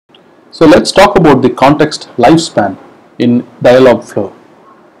So let's talk about the context lifespan in DialogFlow.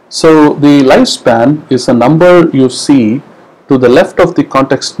 So the lifespan is a number you see to the left of the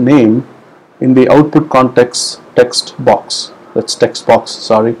context name in the output context text box. That's text box,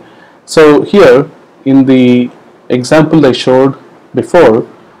 sorry. So here in the example I showed before,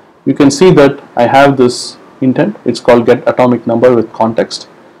 you can see that I have this intent. It's called get atomic number with context,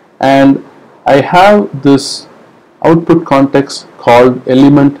 and I have this output context called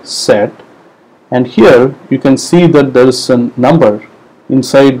element set, and here you can see that there is a number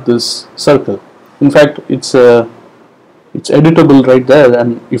inside this circle. In fact, it's editable right there,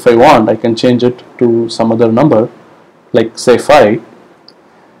 and if I want I can change it to some other number, like say 5,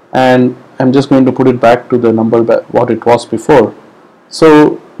 and I'm just going to put it back to the number what it was before.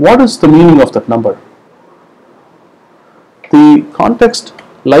 So what is the meaning of that number? The context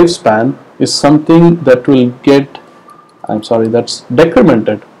lifespan is something that will get, that's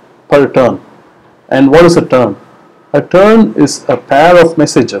decremented per turn. And what is a turn? A turn is a pair of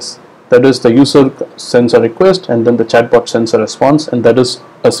messages. That is, the user sends a request and then the chatbot sends a response, and that is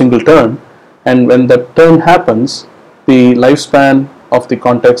a single turn. And when that turn happens, the lifespan of the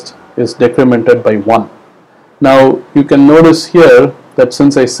context is decremented by 1. Now you can notice here that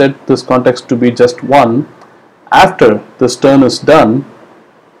since I set this context to be just 1, after this turn is done,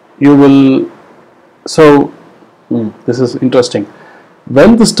 you will, this is interesting.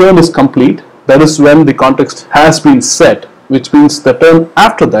 When this turn is complete, that is when the context has been set, which means the turn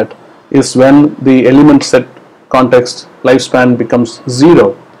after that is when the element set context lifespan becomes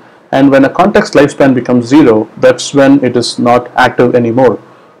 0. And when a context lifespan becomes 0, that's when it is not active anymore.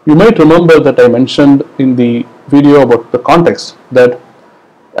 You might remember that I mentioned in the video about the context that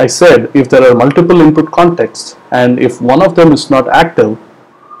I said if there are multiple input contexts and if one of them is not active,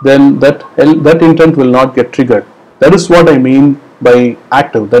 then that intent will not get triggered. That is what I mean by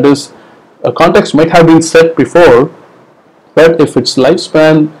active. That is, a context might have been set before, but if its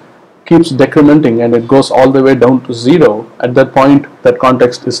lifespan keeps decrementing and it goes all the way down to 0, at that point that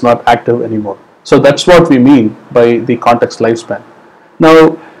context is not active anymore. So that's what we mean by the context lifespan.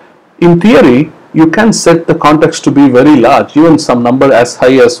 Now in theory, you can set the context to be very large, even some number as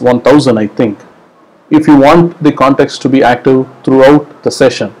high as 1000, I think, if you want the context to be active throughout the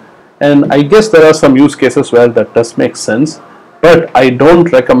session. And I guess there are some use cases where that does make sense, but I don't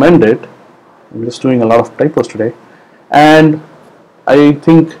recommend it. I'm just doing a lot of typos today, and I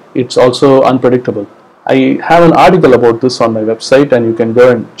think it's also unpredictable. I have an article about this on my website, and you can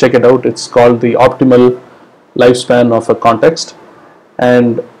go and check it out. It's called the optimal lifespan of a context,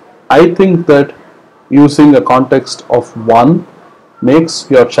 and I think that using a context of 1 makes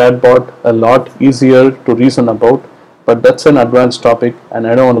your chatbot a lot easier to reason about, but that's an advanced topic and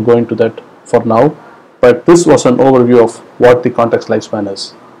I don't want to go into that for now. But this was an overview of what the context lifespan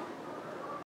is.